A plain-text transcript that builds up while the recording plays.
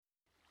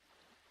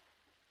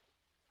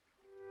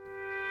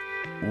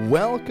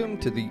Welcome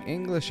to the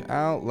English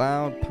Out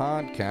Loud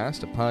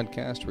podcast, a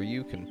podcast where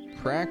you can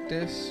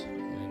practice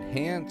and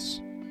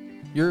enhance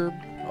your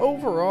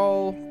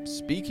overall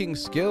speaking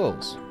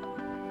skills.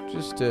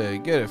 Just to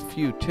get a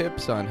few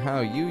tips on how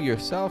you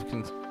yourself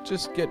can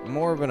just get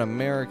more of an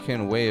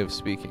American way of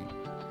speaking.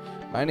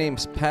 My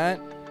name's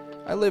Pat.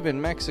 I live in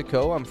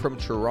Mexico. I'm from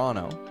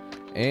Toronto.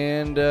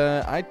 And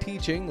I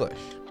teach English.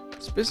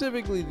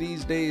 Specifically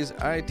these days,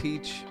 I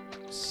teach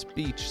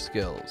speech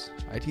skills.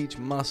 I teach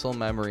muscle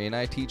memory, and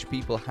I teach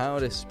people how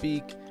to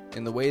speak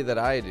in the way that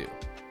I do.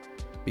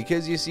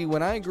 Because you see,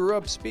 when I grew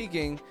up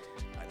speaking,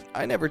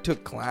 I never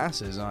took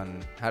classes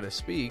on how to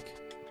speak.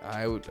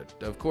 I,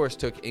 of course,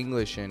 took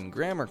English and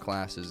grammar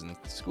classes in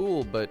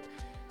school, but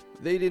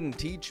they didn't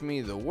teach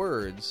me the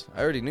words.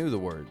 I already knew the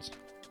words.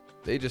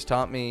 They just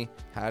taught me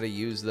how to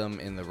use them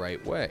in the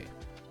right way.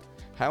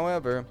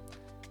 However,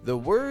 the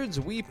words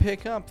we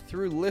pick up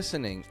through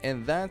listening,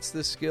 and that's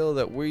the skill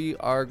that we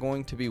are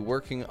going to be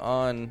working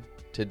on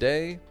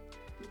today,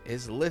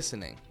 is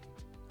listening.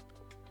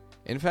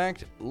 In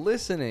fact,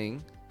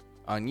 listening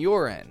on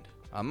your end,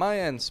 on my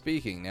end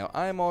speaking. Now,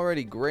 I'm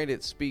already great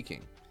at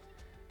speaking,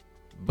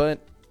 but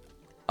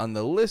on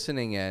the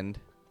listening end,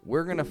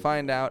 we're going to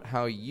find out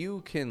how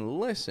you can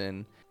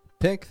listen,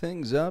 pick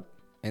things up,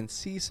 and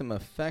see some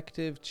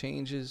effective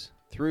changes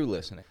through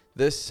listening.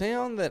 The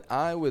sound that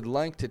I would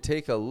like to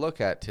take a look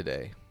at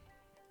today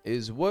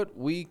is what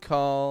we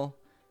call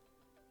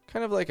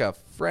kind of like a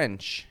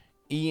French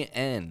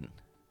EN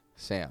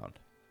sound.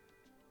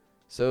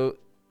 So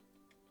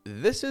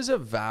this is a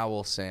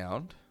vowel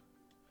sound.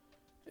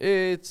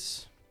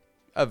 It's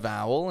a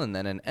vowel and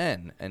then an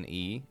N, an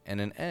E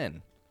and an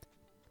N.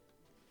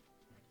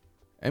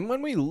 And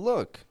when we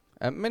look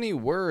at many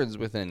words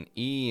with an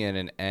E and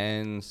an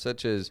N,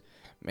 such as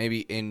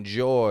maybe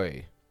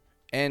enjoy,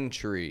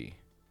 entry,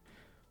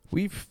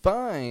 we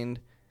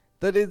find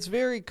that it's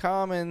very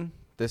common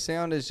the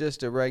sound is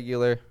just a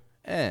regular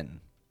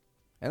N.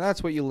 And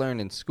that's what you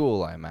learn in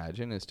school, I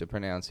imagine, is to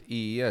pronounce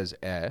E as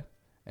E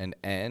and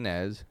N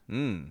as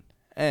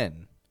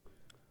N.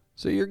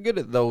 So you're good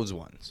at those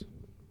ones.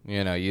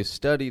 You know, you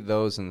studied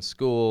those in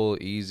school,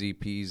 easy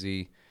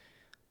peasy,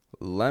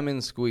 lemon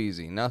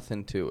squeezy,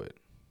 nothing to it.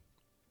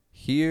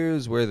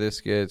 Here's where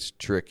this gets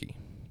tricky.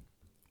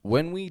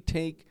 When we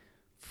take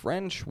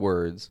French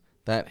words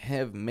that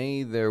have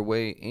made their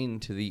way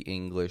into the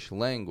English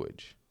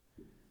language,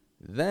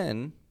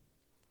 then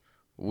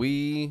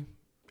we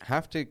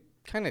have to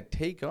kind of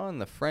take on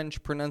the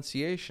French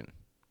pronunciation.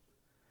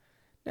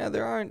 Now,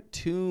 there aren't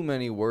too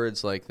many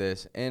words like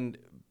this, and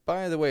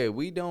by the way,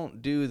 we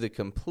don't do the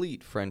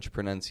complete French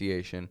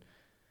pronunciation.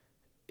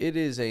 It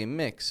is a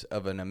mix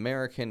of an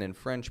American and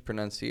French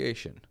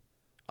pronunciation.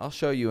 I'll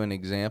show you an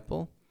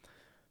example.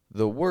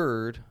 The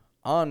word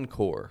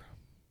encore.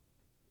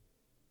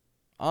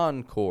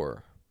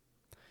 Encore.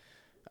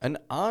 An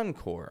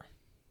encore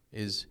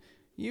is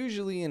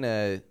usually in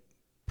a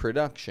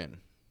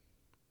production.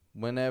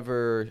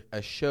 Whenever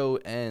a show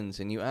ends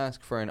and you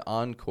ask for an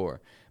encore,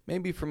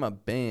 maybe from a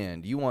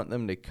band, you want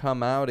them to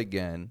come out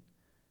again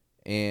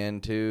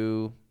and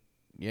to,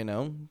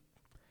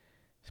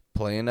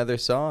 play another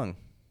song.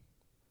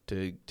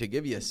 To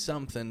give you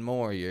something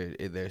more,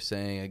 they're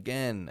saying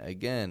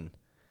again.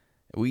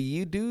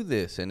 You do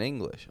this in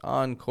English.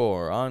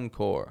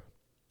 Encore.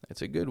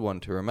 It's a good one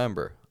to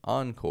remember.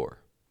 Encore.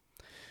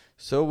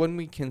 So when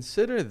we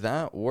consider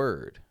that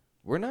word,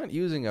 we're not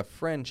using a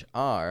French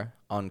R,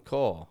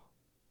 encore.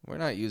 We're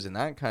not using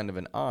that kind of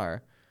an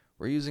R.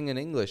 We're using an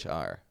English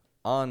R,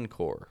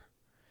 encore.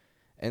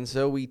 And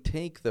so we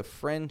take the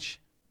French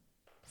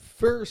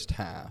first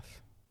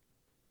half,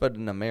 but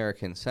an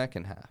American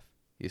second half.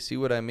 You see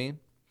what I mean?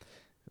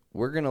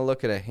 We're going to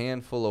look at a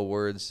handful of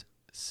words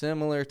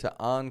similar to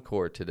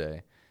encore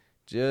today,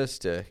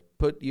 just to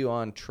put you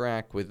on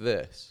track with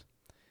this.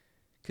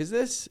 Because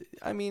this,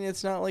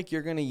 it's not like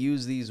you're going to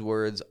use these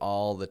words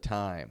all the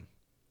time,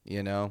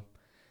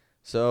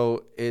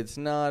 So it's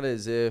not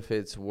as if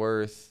it's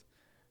worth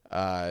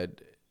a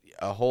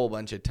whole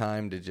bunch of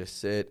time to just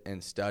sit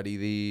and study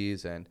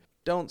these, and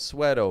don't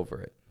sweat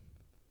over it.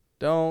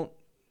 Don't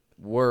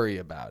worry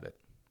about it.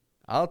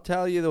 I'll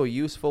tell you the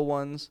useful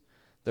ones.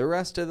 The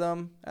rest of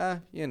them,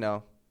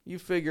 you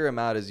figure them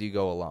out as you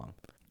go along.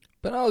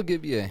 But I'll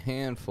give you a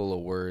handful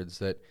of words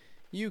that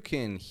you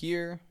can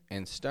hear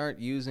and start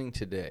using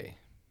today.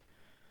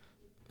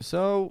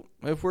 So,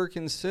 if we're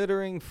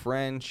considering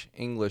French,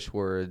 English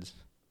words,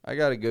 I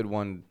got a good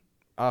one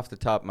off the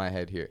top of my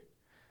head here.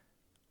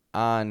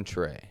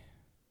 Entree.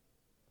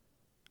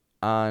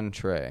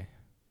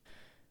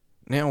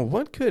 Now,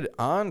 what could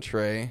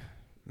entree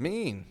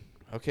mean?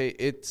 Okay,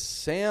 it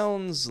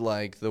sounds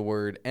like the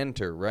word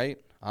enter, right?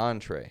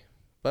 Entree.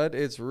 But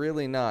it's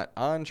really not.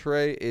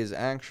 Entree is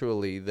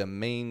actually the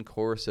main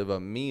course of a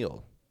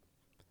meal.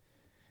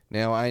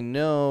 Now, I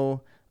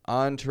know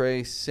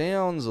entree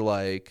sounds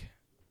like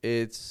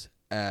it's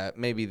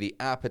maybe the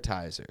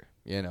appetizer,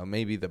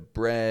 maybe the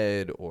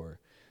bread or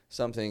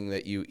something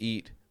that you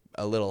eat,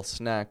 a little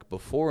snack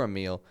before a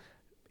meal.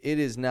 it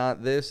is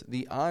not this.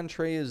 The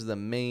entree is the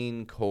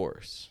main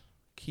course.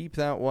 Keep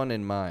that one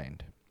in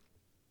mind.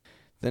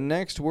 The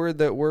next word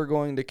that we're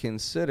going to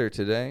consider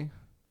today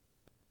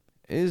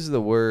is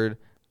the word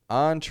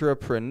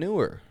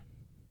entrepreneur.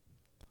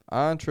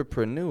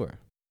 Entrepreneur.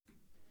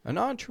 An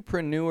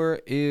entrepreneur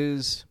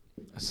is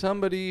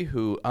somebody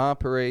who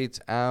operates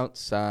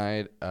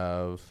outside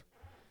of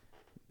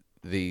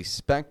the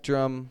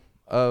spectrum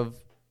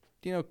of,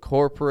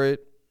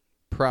 corporate,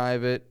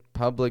 private,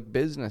 public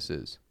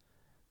businesses.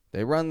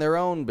 They run their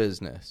own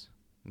business.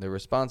 They're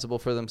responsible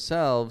for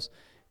themselves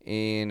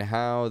in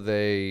how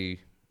they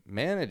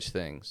manage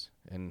things.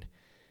 And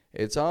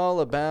it's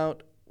all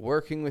about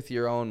working with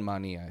your own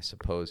money, I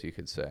suppose you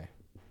could say.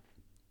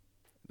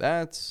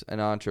 That's an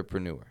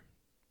entrepreneur.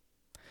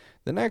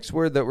 The next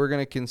word that we're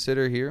going to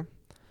consider here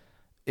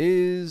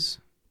is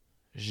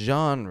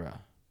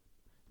genre.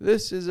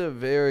 This is a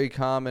very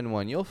common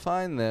one. You'll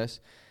find this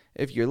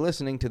if you're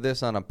listening to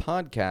this on a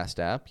podcast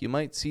app. You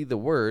might see the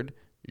word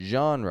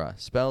genre,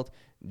 spelled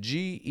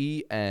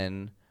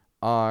Genre,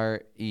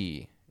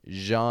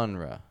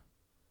 genre.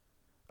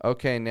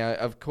 Okay, now,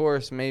 of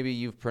course, maybe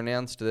you've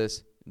pronounced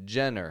this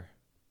Jenner.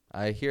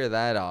 I hear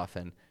that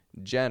often,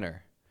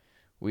 Jenner.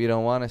 We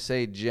don't want to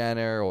say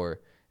Jenner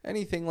or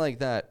anything like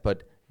that,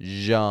 but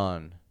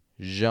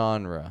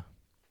genre.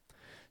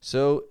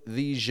 So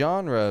the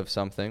genre of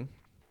something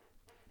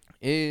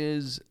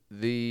is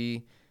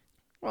the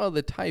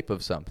type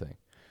of something.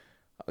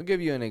 I'll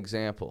give you an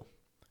example.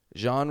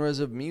 Genres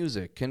of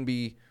music can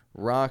be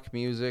rock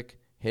music,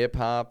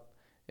 hip-hop.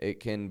 It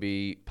can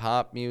be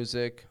pop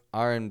music,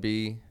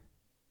 R&B,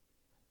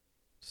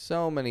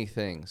 so many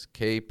things.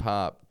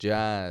 K-pop,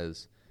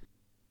 jazz,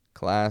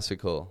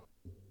 classical.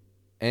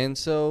 And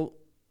so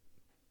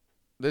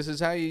this is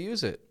how you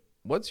use it.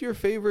 What's your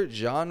favorite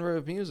genre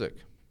of music?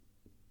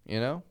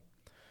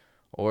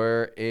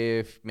 Or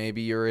if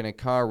maybe you're in a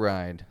car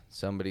ride,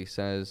 somebody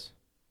says,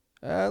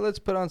 let's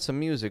put on some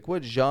music.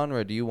 What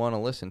genre do you want to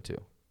listen to?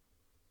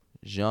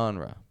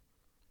 Genre.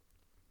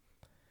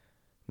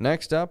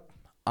 Next up,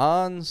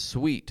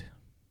 ensuite.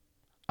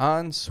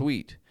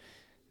 Ensuite.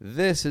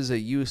 This is a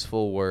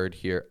useful word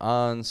here,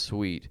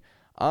 ensuite.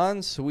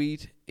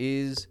 Ensuite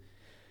is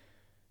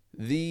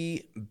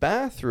the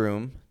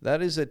bathroom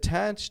that is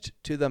attached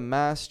to the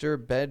master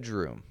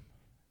bedroom.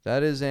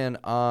 That is an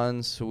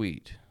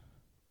ensuite.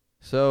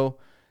 So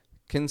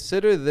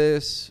consider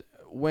this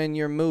when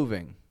you're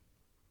moving.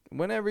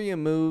 Whenever you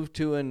move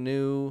to a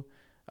new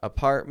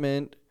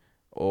apartment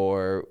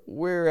or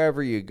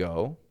wherever you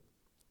go,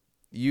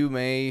 you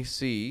may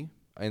see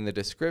in the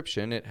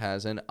description it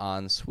has an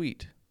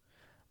ensuite.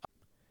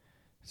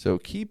 So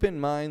keep in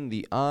mind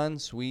the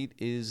ensuite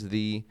is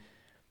the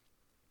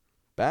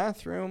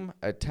bathroom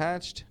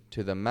attached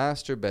to the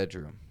master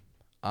bedroom.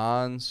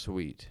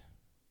 Ensuite.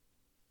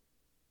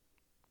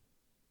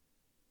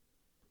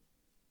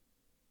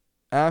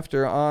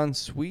 After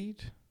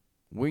ensuite,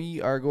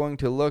 we are going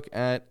to look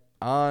at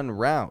en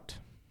route.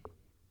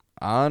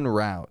 En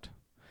route.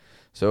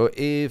 So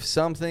if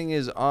something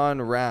is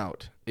en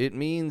route, it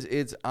means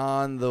it's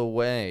on the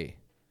way.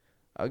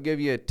 I'll give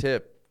you a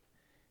tip.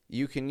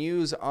 You can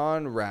use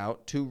en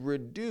route to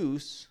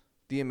reduce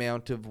the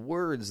amount of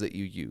words that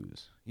you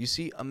use. You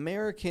see,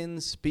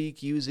 Americans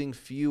speak using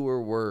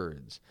fewer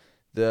words.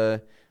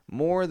 The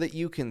more that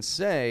you can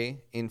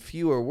say in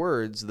fewer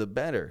words, the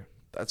better.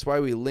 That's why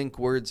we link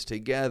words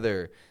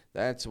together.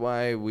 That's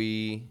why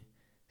we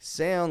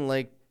sound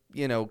like,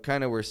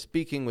 kind of we're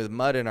speaking with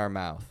mud in our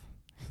mouth.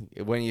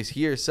 When you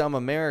hear some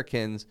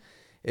Americans,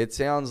 it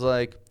sounds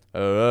like,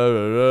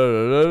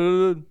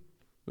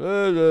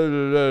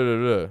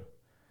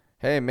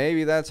 hey,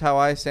 maybe that's how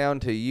I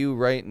sound to you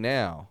right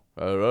now.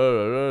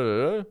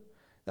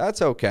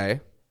 That's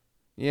okay.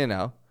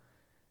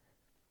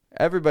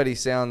 Everybody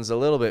sounds a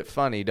little bit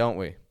funny, don't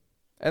we?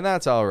 And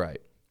that's all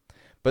right.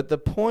 But the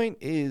point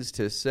is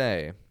to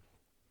say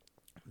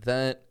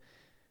that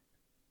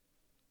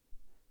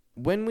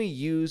when we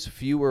use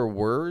fewer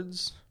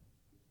words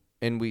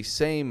and we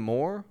say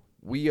more,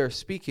 we are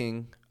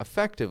speaking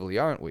effectively,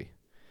 aren't we?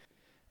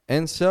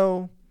 And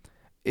so,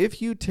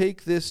 if you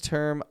take this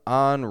term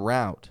en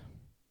route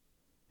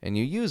and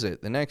you use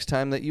it the next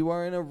time that you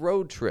are in a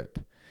road trip,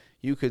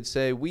 you could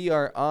say, we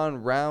are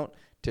en route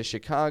to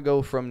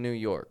Chicago from New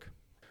York.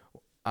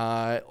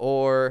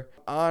 Or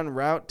en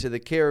route to the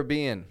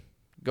Caribbean,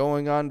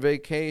 going on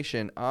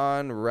vacation,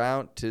 en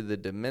route to the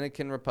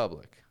Dominican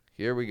Republic.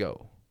 Here we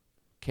go.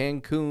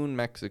 Cancun,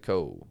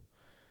 Mexico.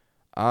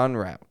 En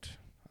route.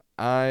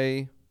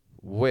 I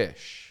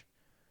wish.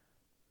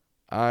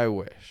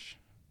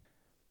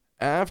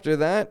 After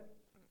that,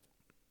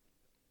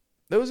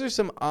 those are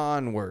some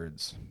on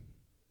words.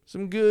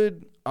 Some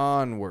good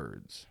on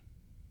words.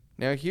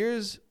 Now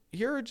here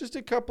are just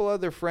a couple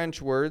other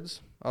French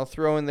words I'll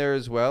throw in there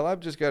as well. I've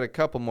just got a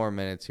couple more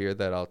minutes here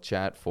that I'll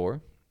chat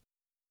for.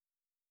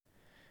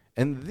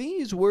 And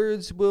these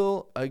words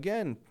will,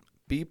 again,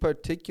 be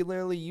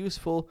particularly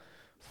useful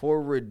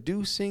for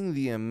reducing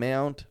the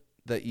amount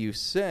that you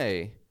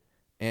say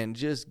and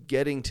just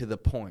getting to the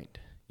point,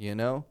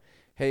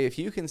 Hey, if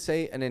you can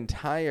say an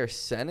entire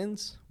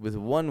sentence with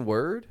one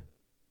word,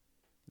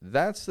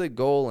 that's the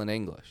goal in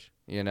English,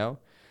 you know?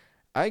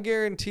 I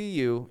guarantee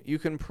you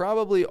can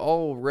probably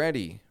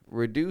already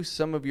reduce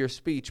some of your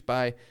speech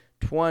by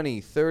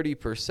 20,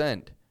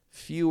 30%,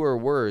 fewer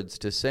words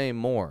to say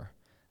more.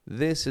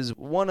 This is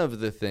one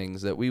of the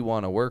things that we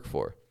want to work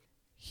for.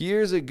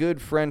 Here's a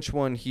good French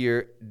one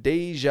here,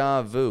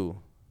 déjà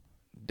vu.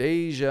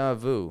 Déjà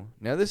vu.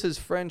 Now this is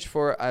French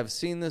for I've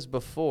seen this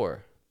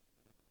before.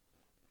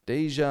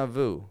 Déjà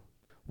vu.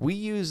 We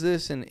use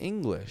this in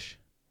English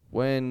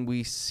when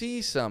we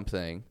see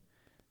something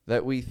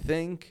that we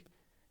think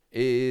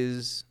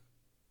is,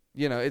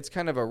 it's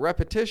kind of a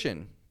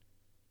repetition.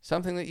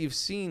 Something that you've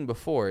seen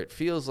before. It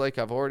feels like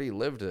I've already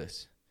lived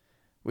this.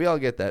 We all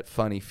get that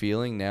funny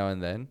feeling now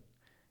and then.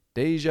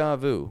 Déjà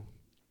vu.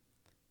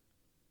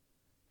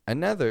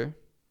 Another,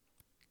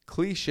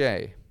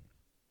 cliché.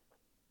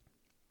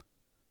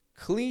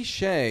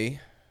 Cliché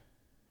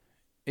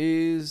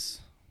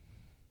is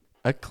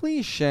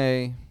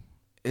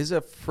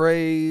a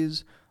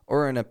phrase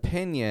or an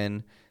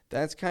opinion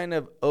that's kind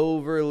of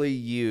overly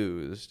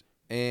used,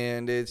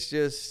 and it's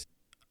just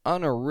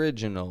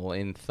unoriginal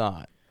in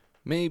thought.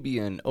 Maybe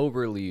an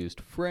overly used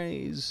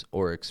phrase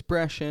or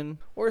expression,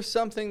 or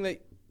something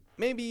that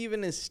maybe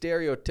even is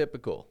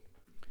stereotypical.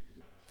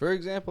 For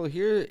example,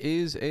 here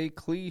is a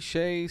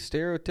cliche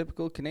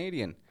stereotypical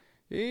Canadian.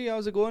 Hey,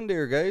 how's it going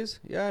there, guys?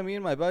 Yeah, me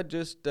and my bud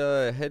just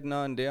heading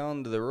on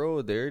down to the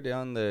road there,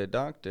 down the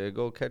dock to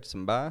go catch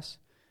some bass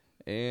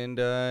and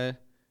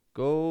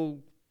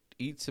go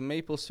eat some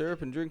maple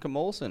syrup and drink a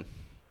Molson.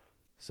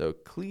 So,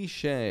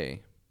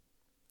 cliche.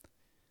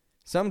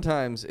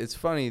 Sometimes it's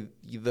funny,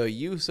 the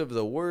use of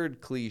the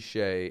word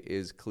cliche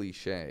is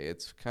cliche.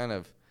 It's kind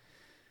of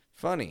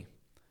funny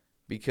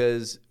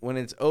because when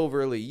it's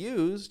overly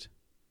used,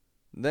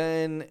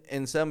 then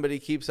and somebody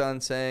keeps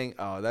on saying,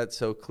 "Oh, that's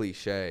so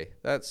cliche.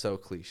 That's so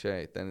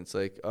cliche." Then it's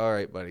like, "All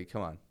right, buddy,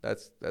 come on.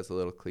 That's a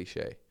little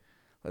cliche.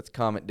 Let's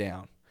calm it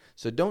down."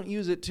 So don't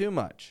use it too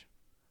much,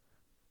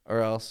 or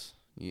else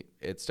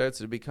it starts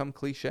to become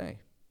cliche,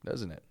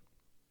 doesn't it?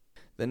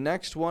 The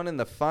next one and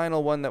the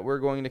final one that we're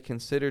going to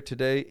consider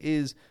today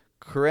is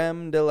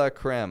crème de la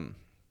crème.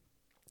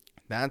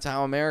 That's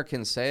how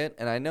Americans say it,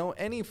 and I know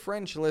any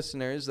French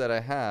listeners that I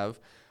have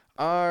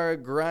are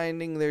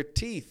grinding their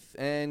teeth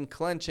and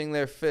clenching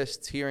their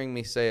fists hearing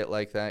me say it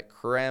like that.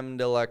 Crème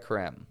de la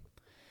crème.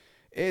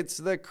 It's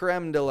the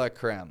crème de la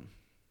crème.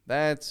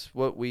 That's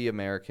what we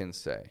Americans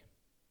say.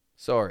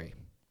 Sorry.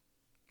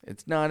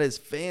 It's not as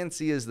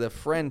fancy as the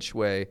French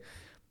way,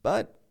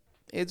 but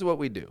it's what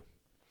we do.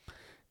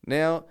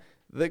 Now,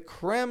 the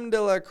crème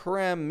de la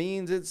crème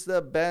means it's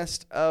the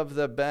best of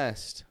the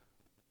best.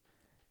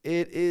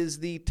 It is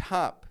the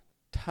top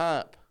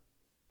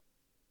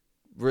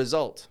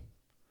result.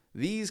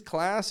 These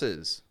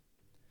classes,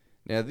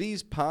 now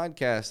these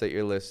podcasts that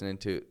you're listening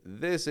to,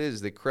 this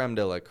is the crème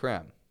de la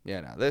crème.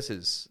 Yeah, now this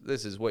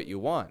is what you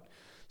want.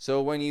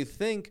 So when you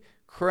think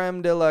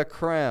crème de la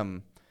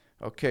crème,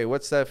 okay,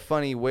 what's that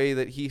funny way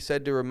that he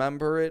said to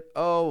remember it?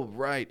 Oh,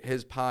 right,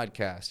 his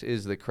podcast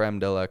is the crème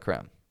de la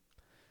crème.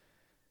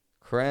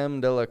 Crème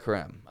de la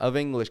crème of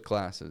English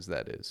classes,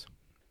 that is.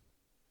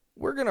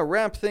 We're going to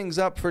wrap things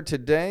up for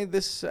today.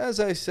 This, as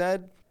I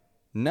said,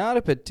 not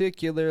a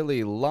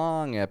particularly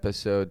long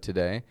episode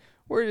today.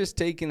 We're just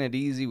taking it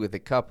easy with a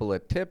couple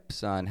of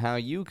tips on how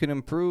you can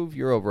improve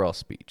your overall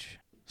speech.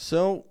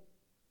 So,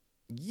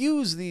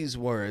 use these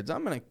words.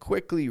 I'm going to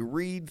quickly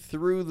read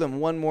through them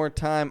one more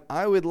time.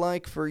 I would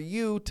like for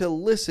you to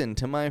listen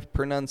to my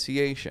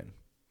pronunciation.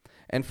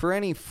 And for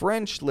any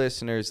French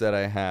listeners that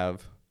I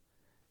have,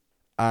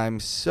 I'm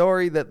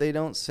sorry that they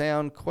don't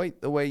sound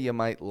quite the way you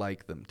might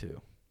like them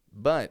to.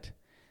 But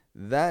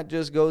that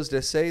just goes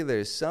to say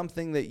there's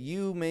something that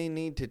you may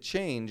need to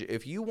change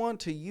if you want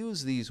to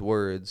use these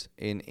words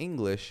in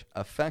English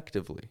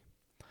effectively.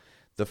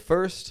 The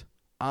first,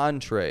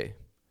 entree,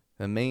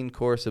 the main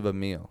course of a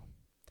meal.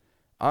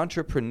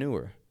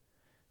 Entrepreneur,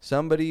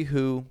 somebody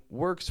who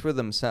works for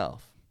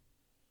themselves.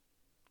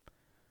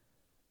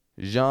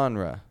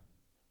 Genre,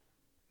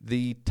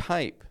 the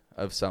type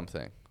of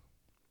something.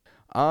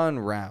 En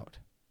route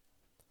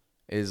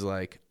is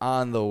like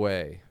on the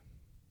way.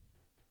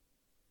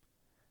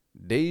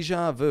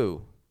 Déjà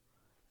vu,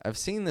 I've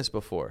seen this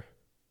before.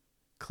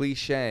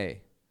 Cliché,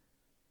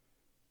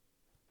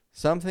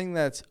 something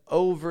that's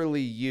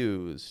overly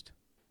used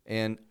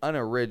and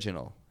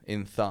unoriginal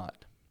in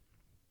thought.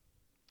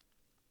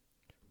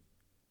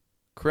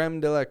 Crème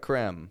de la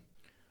crème.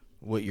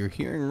 What you're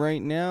hearing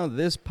right now,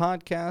 this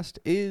podcast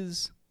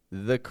is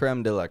the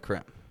crème de la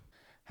crème.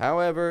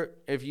 However,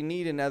 if you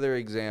need another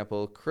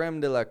example, crème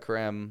de la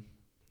crème,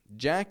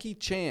 Jackie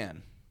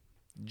Chan.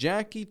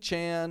 Jackie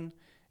Chan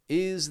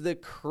is the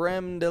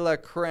crème de la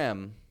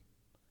crème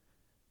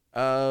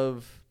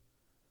of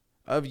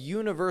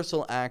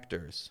universal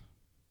actors.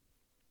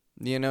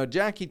 You know,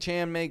 Jackie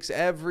Chan makes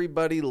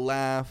everybody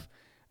laugh.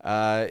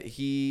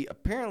 He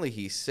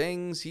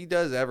sings, he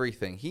does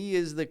everything. He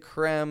is the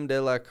crème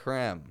de la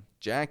crème.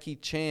 Jackie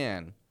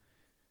Chan.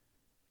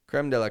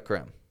 Creme de la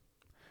creme.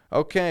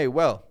 Okay,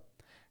 well,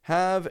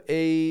 have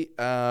a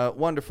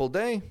wonderful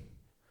day.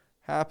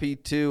 Happy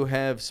to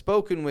have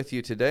spoken with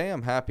you today.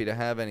 I'm happy to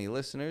have any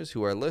listeners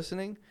who are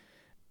listening.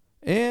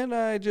 And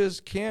I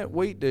just can't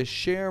wait to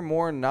share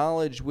more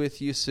knowledge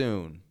with you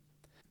soon.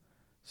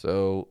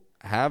 So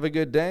have a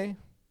good day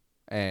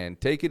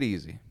and take it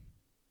easy.